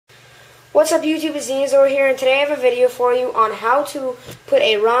What's up YouTube, it's Zinez over here, and today I have a video for you on how to put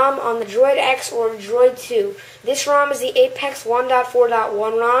a ROM on the Droid X or Droid 2. This ROM is the Apex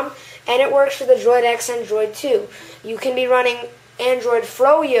 1.4.1 ROM, and it works for the Droid X and Droid 2. You can be running Android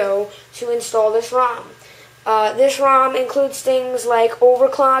Froyo to install this ROM. This ROM includes things like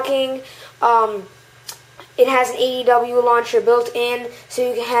overclocking. It has an AEW launcher built in, so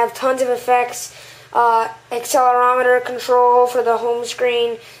you can have tons of effects. Accelerometer control for the home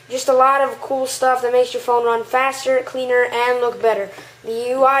screen, just a lot of cool stuff that makes your phone run faster, cleaner, and look better.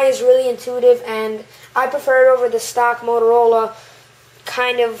 The UI is really intuitive, and I prefer it over the stock Motorola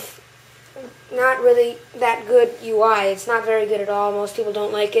kind of not really that good UI. It's not very good at all. Most people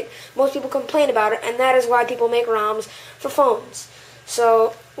don't like it. Most people complain about it, and that is why people make ROMs for phones.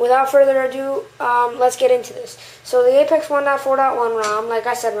 So, without further ado, let's get into this. So, the Apex 1.4.1 ROM, like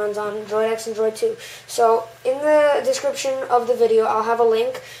I said, runs on Droid X and Droid 2. So, in the description of the video, I'll have a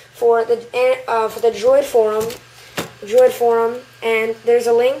link for the Droid forum, and there's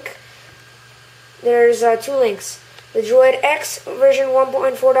a link. There's two links: the Droid X version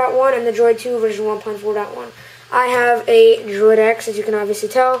 1.4.1 and the Droid 2 version 1.4.1. I have a Droid X, as you can obviously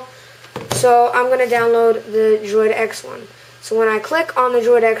tell. So, I'm going to download the Droid X one. So when I click on the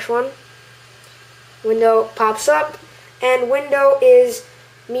Droid X one, window pops up, and window is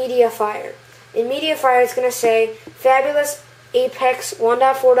MediaFire. In MediaFire, it's going to say Fabulous Apex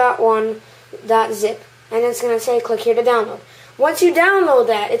 1.4.1.zip, and it's going to say click here to download. Once you download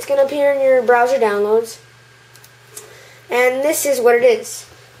that, it's going to appear in your browser downloads, and this is what it is.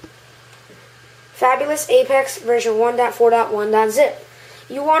 Fabulous Apex version 1.4.1.zip.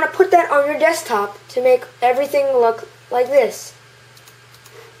 You want to put that on your desktop to make everything look like this.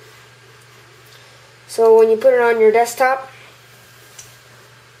 So when you put it on your desktop,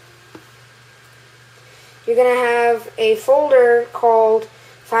 you're going to have a folder called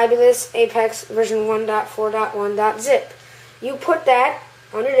Fabulous Apex version 1.4.1.zip. You put that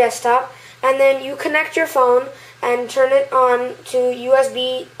on your desktop, and then you connect your phone and turn it on to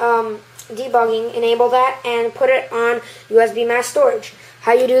USB debugging, enable that, and put it on USB mass storage.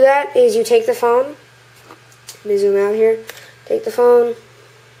 How you do that is you take the phone. Let me zoom out here. Take the phone.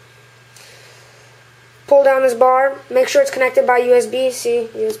 Pull down this bar. Make sure it's connected by USB. See,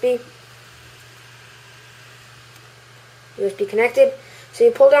 USB. USB connected. So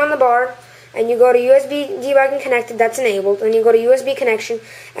you pull down the bar, and you go to USB debugging connected. That's enabled. And you go to USB connection,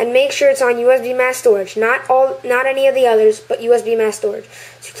 and make sure it's on USB mass storage. Not any of the others, but USB mass storage.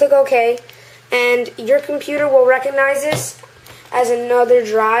 So you click OK, and your computer will recognize this as another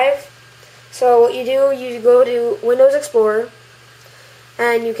drive. So what you do, you go to Windows Explorer,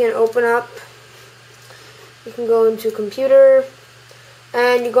 and you can open up, you can go into Computer,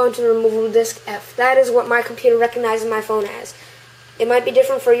 and you go into Removable Disk F. That is what my computer recognizes my phone as. It might be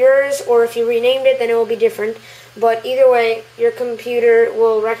different for yours, or if you renamed it, then it will be different. But either way, your computer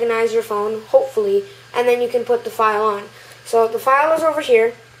will recognize your phone, hopefully, and then you can put the file on. So the file is over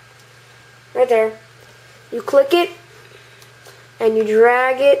here, right there. You click it, and you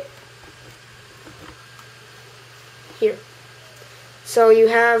drag it here. So you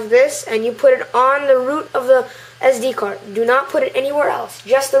have this, and you put it on the root of the SD card. Do not put it anywhere else,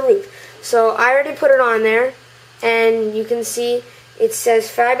 just the root. So I already put it on there, and you can see it says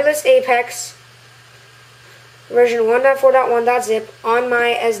Fabulous Apex version 1.4.1.zip on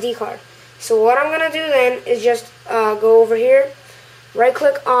my SD card. So what I'm going to do then is just go over here, right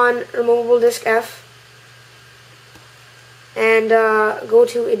click on Removable Disk F, and go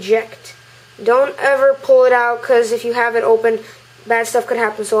to Eject. Don't ever pull it out, because if you have it open, bad stuff could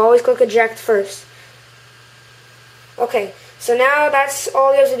happen. So always click Eject first. Okay, so now that's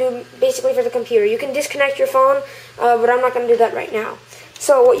all you have to do basically for the computer. You can disconnect your phone, but I'm not going to do that right now.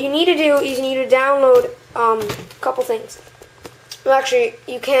 So what you need to do is you need to download a couple things. Well, actually,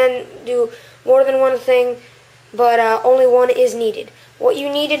 you can do more than one thing, but only one is needed. What you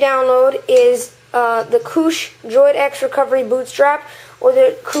need to download is the Koush Droid X Recovery Bootstrap or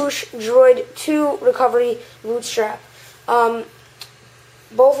the Koush Droid 2 Recovery Bootstrap.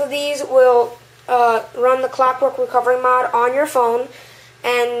 Both of these will run the Clockwork Recovery mod on your phone,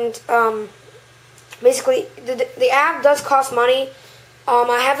 and basically the app does cost money.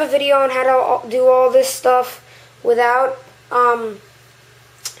 I have a video on how to do all this stuff without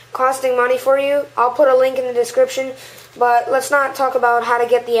costing money for you. I'll put a link in the description, but let's not talk about how to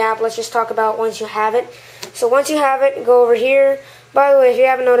get the app. Let's just talk about once you have it. So once you have it, go over here. By the way, if you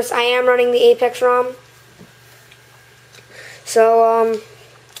haven't noticed, I am running the Apex ROM. So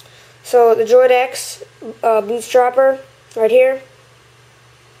the Droid X Bootstrapper right here.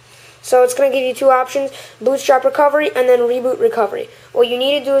 So it's going to give you two options, Bootstrap Recovery and then Reboot Recovery. what you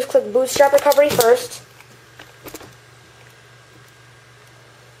need to do is click Bootstrap Recovery first.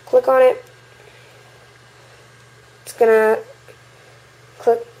 Click on it. It's gonna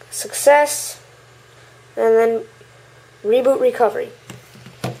click Success, and then Reboot Recovery.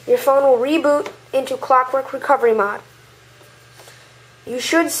 Your phone will reboot into Clockwork Recovery mode. You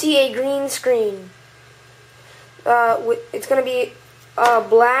should see a green screen. It's going to be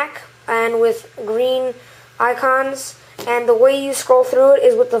black and with green icons, and the way you scroll through it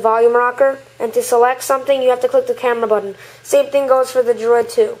is with the volume rocker, and to select something you have to click the camera button. Same thing goes for the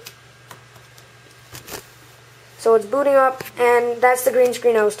Droid 2. So it's booting up, and that's the green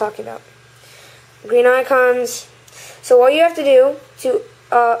screen I was talking about. Green icons. So what you have to do to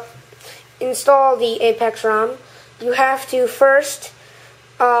install the Apex ROM, you have to first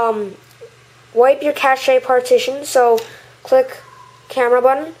wipe your cache partition. So click camera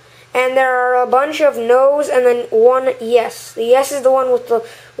button, and there are a bunch of no's and then one yes. The yes is the one with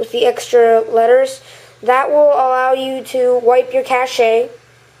the extra letters. That will allow you to wipe your cache.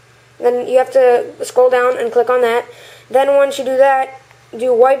 Then you have to scroll down and click on that. Then once you do that,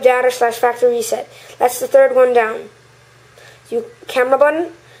 do wipe data / factory reset. That's the third one down. You camera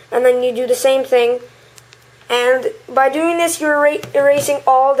button, and then you do the same thing. And by doing this, you're erasing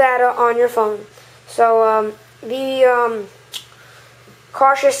all data on your phone. So be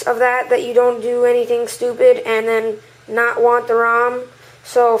cautious of that you don't do anything stupid and then not want the ROM.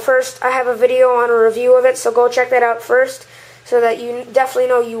 So first, I have a video on a review of it, so go check that out first, so that you definitely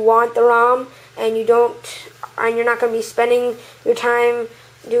know you want the ROM and you're not going to be spending your time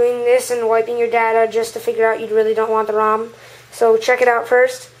doing this and wiping your data just to figure out you really don't want the ROM. So check it out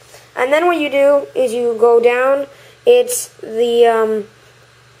first. And then what you do is you go down. It's the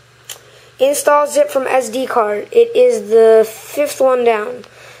install zip from SD card. It is the 5th one down.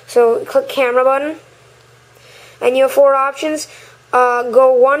 So click camera button, and you have 4 options.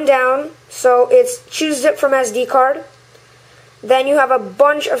 Go 1 down. So it's choose zip from SD card. Then you have a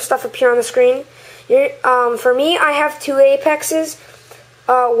bunch of stuff appear on the screen. For me, I have 2 Apexes.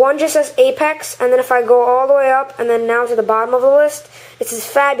 One just says Apex, and then if I go all the way up and then now to the bottom of the list, it says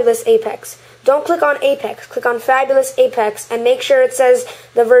Fabulous Apex. Don't click on Apex, click on Fabulous Apex, and make sure it says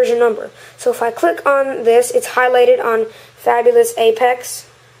the version number. So if I click on this, it's highlighted on Fabulous Apex.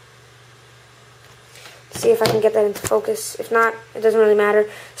 See if I can get that into focus. If not, it doesn't really matter.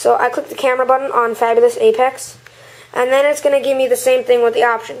 So I click the camera button on Fabulous Apex, and then it's going to give me the same thing with the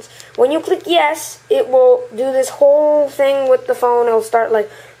options. When you click yes, it will do this whole thing with the phone. It'll start like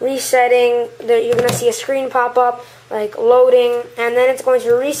resetting. You're going to see a screen pop up, like loading, and then it's going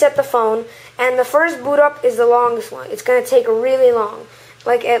to reset the phone. And the first boot up is the longest one. It's going to take really long,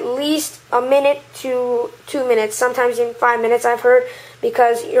 like at least a minute to 2 minutes, sometimes even 5 minutes I've heard,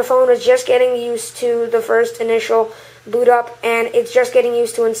 because your phone is just getting used to the first initial boot up, and it's just getting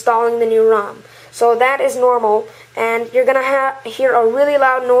used to installing the new ROM. So that is normal, and you're going to hear a really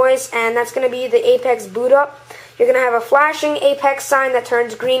loud noise, and that's going to be the Apex boot up. You're going to have a flashing Apex sign that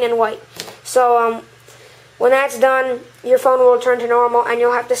turns green and white. So when that's done, your phone will return to normal, and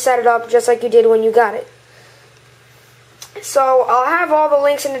you'll have to set it up just like you did when you got it. So I'll have all the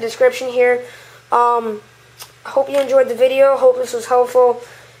links in the description here. Hope you enjoyed the video. Hope this was helpful.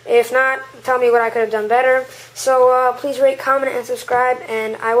 If not, tell me what I could have done better. So please rate, comment, and subscribe,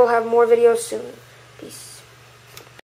 and I will have more videos soon.